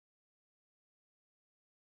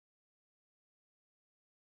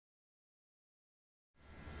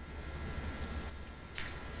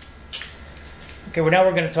Okay, well now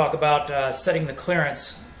we're going to talk about setting the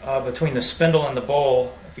clearance between the spindle and the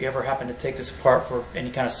bowl if you ever happen to take this apart for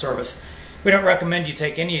any kind of service. We don't recommend you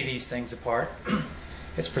take any of these things apart.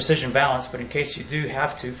 It's precision balance, but in case you do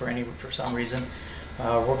have to for some reason,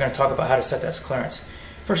 we're going to talk about how to set that clearance.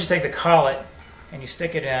 First you take the collet and you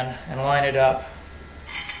stick it in and line it up.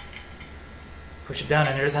 Push it down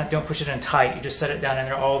in there. Don't push it in tight. You just set it down in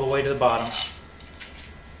there all the way to the bottom.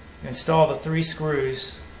 You install the 3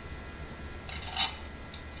 screws.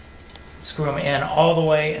 Screw them in all the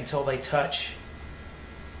way until they touch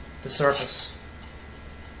the surface.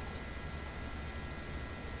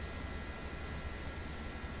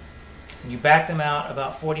 And you back them out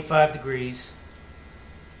about 45 degrees.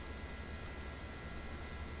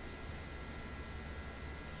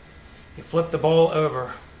 You flip the bowl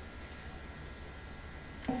over.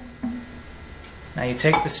 Now you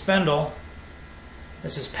take the spindle,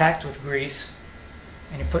 this is packed with grease,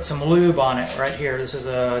 and you put some lube on it right here. This is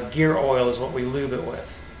a gear oil is what we lube it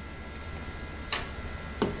with.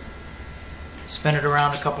 Spin it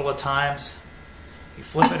around a couple of times. You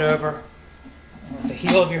flip it over, and with the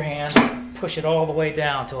heel of your hand, push it all the way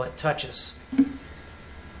down until it touches.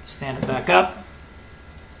 Stand it back up.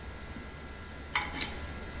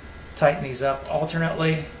 Tighten these up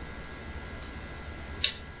alternately,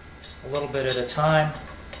 a little bit at a time.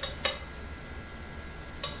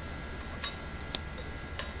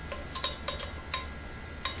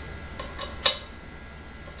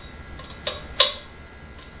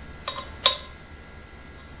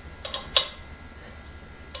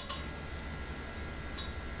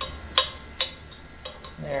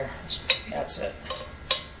 There, that's it.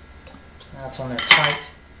 Now it's on there tight.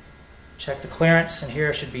 Check the clearance, and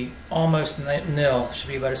here it should be almost nil. It should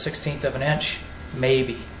be about a 1/16 of an inch,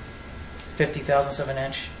 maybe 50 thousandths of an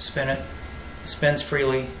inch. Spin it. It spins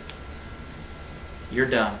freely. You're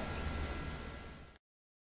done.